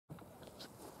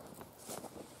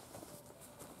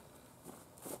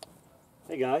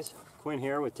Hey guys, Quinn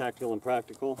here with Tactical and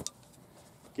Practical.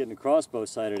 Getting a crossbow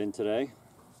sighted in today.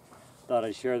 Thought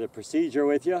I'd share the procedure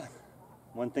with you.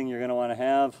 One thing you're going to want to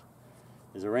have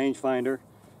is a rangefinder.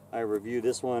 I reviewed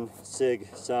this one, Sig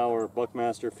Sauer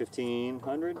Buckmaster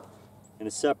 1500, in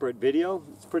a separate video.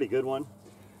 It's a pretty good one.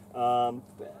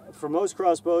 For most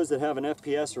crossbows that have an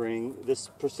FPS ring, this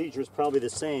procedure is probably the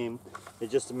same. It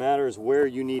just matters where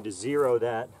you need to zero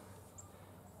that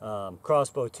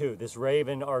crossbow to. This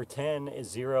Ravin R10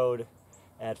 is zeroed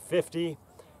at 50.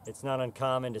 It's not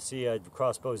uncommon to see a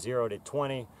crossbow zeroed at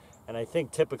 20, and I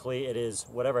think typically it is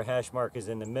whatever hash mark is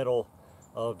in the middle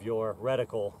of your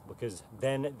reticle, because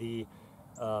then the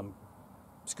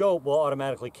scope will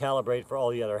automatically calibrate for all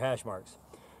the other hash marks.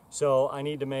 So I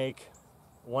need to make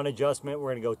one adjustment.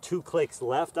 We're going to go 2 clicks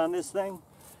left on this thing,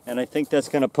 and I think that's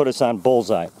going to put us on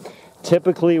bullseye.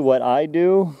 Typically what I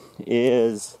do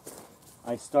is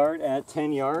I start at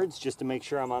 10 yards just to make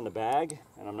sure I'm on the bag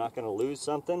and I'm not going to lose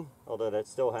something, although that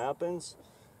still happens.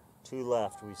 2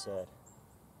 left, we said.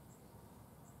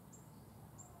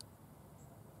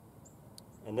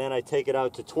 And then I take it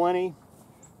out to 20,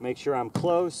 make sure I'm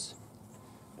close.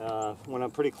 When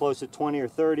I'm pretty close at 20 or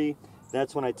 30,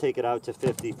 that's when I take it out to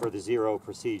 50 for the zero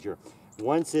procedure.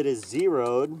 Once it is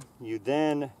zeroed, you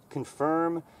then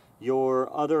confirm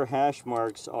your other hash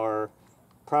marks are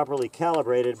properly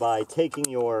calibrated by taking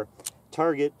your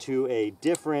target to a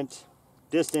different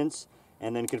distance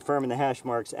and then confirming the hash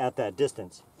marks at that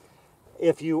distance.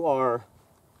 If you are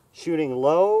shooting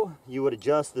low, you would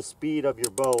adjust the speed of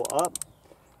your bow up.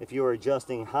 If you are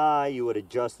adjusting high, you would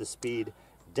adjust the speed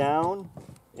down.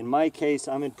 In my case,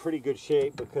 I'm in pretty good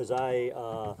shape because I,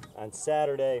 on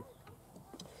Saturday,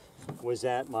 was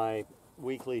at my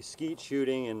weekly skeet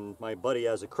shooting and my buddy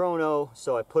has a chrono,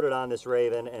 so I put it on this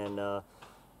Ravin, and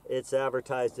it's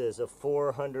advertised as a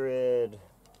 400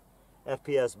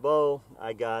 FPS bow.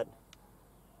 I got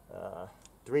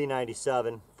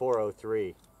 397,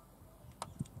 403,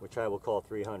 which I will call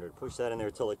 300. Push that in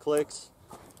there till it clicks.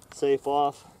 Safe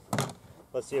off.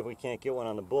 Let's see if we can't get one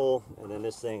on the bull, and then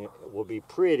this thing will be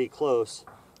pretty close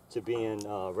to being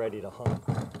ready to hunt.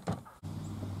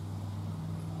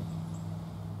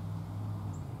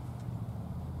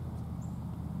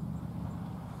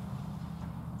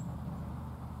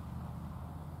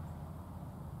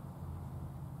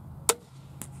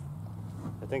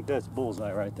 I think that's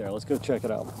bullseye right there. Let's go check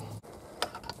it out.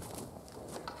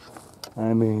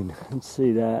 I mean, let's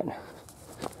see that.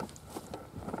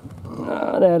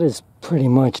 That is pretty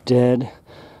much dead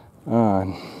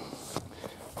on.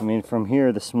 I mean, from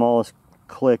here, the smallest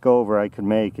click over I could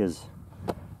make is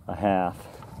a half,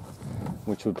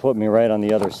 which would put me right on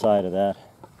the other side of that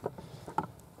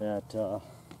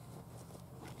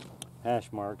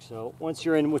hash mark. So once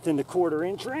you're in within the 1/4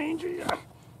 inch range,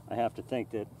 I have to think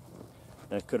that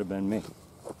that could have been me.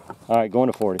 All right,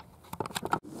 going to 40.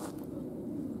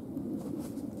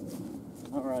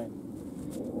 All right,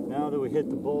 now that we hit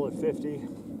the bull at 50,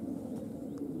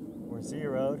 we're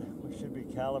zeroed. We should be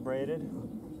calibrated.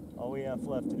 All we have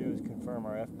left to do is confirm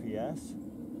our FPS.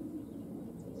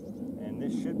 And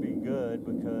this should be good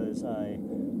because I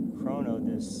chronoed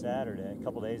this Saturday, a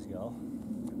couple days ago.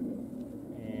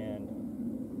 And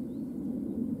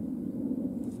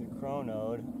with it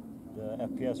chronoed, the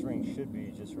FPS ring should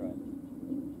be just right.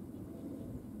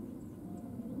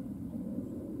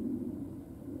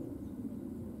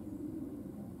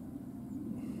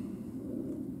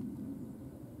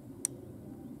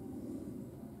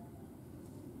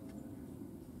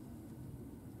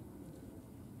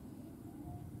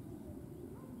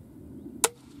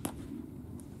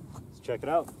 Let's check it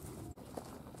out.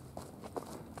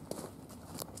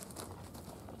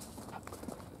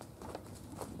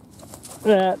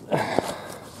 That,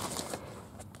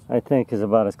 I think, is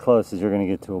about as close as you're going to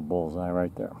get to a bullseye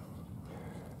right there.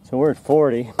 So we're at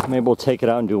 40. Maybe we'll take it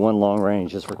out and do one long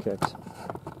range just for kicks.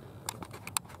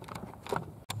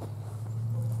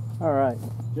 All right,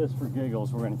 just for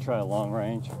giggles, we're going to try a long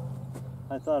range.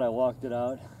 I thought I walked it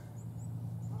out.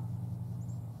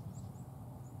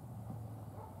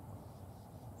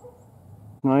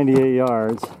 "98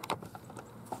 yards.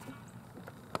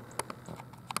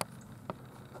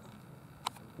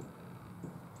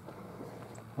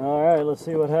 All right, let's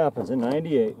see what happens at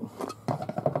 98.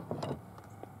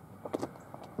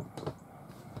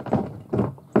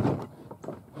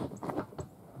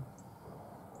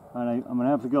 All right, I'm gonna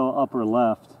have to go upper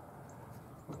left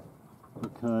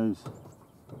because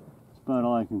it's about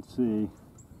all I can see.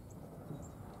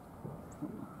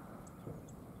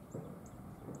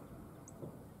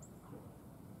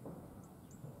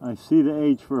 I see the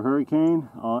H for hurricane.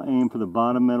 I'll aim for the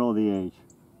bottom middle of the H.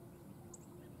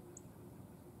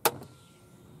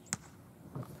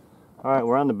 Alright,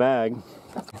 we're on the bag.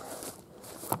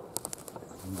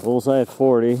 Bullseye at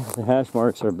 40. The hash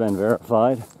marks have been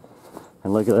verified.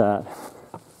 And look at that.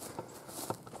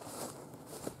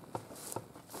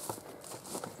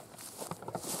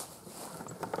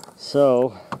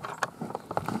 So,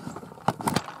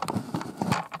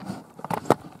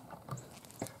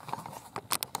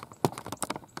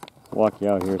 walk you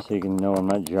out here so you can know I'm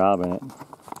not jobbing it.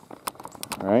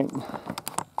 Alright?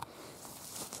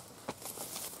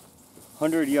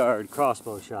 100-yard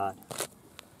crossbow shot.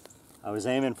 I was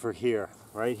aiming for here,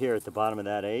 right here at the bottom of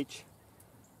that H,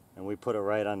 and we put it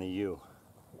right on the U.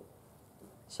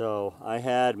 So I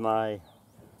had my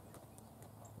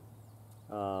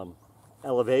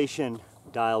elevation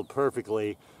dialed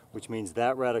perfectly, which means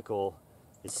that reticle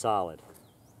is solid.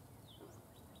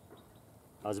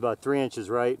 I was about 3 inches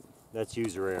right. That's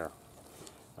user error.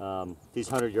 These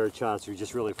 100-yard shots are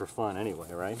just really for fun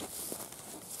anyway, right?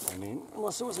 I mean,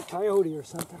 unless it was a coyote or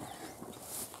something.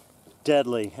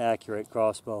 Deadly accurate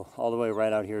crossbow, all the way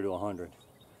right out here to 100.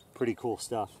 Pretty cool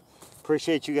stuff.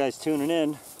 Appreciate you guys tuning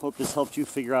in. Hope this helped you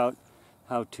figure out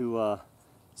how to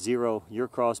zero your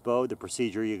crossbow, the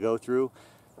procedure you go through.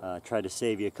 Try to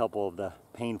save you a couple of the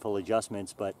painful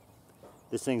adjustments, but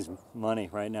this thing's money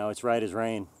right now. It's right as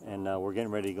rain, and we're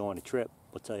getting ready to go on a trip.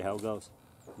 We'll tell you how it goes.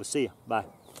 We'll see you. Bye.